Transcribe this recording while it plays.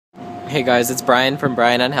Hey guys, it's Brian from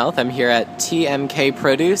BrianonHealth. I'm here at TMK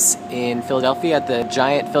Produce in Philadelphia at the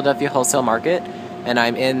giant Philadelphia Wholesale Market, and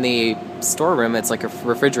I'm in the storeroom. It's like a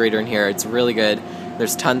refrigerator in here. It's really good.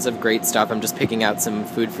 There's tons of great stuff. I'm just picking out some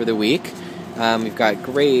food for the week. We've got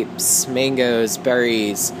grapes, mangoes,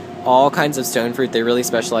 berries, all kinds of stone fruit. They really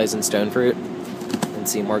specialize in stone fruit. You can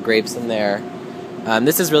see more grapes in there.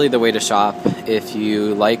 This is really the way to shop if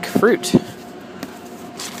you like fruit.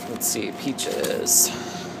 Let's see, peaches,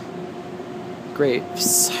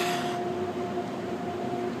 grapes,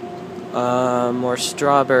 more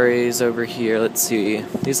strawberries over here. Let's see,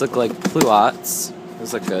 these look like pluots.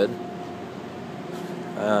 Those look good.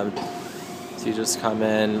 So you just come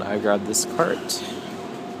in, I grab this cart,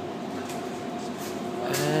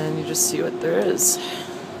 and you just see what there is.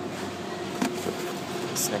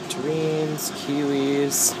 There's nectarines,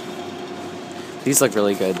 kiwis. These look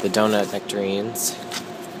really good, the donut nectarines.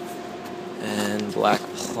 And black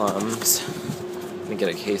plums. Let me get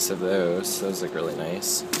a case of those. Those look really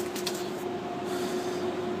nice.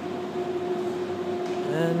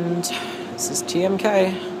 And this is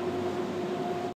TMK.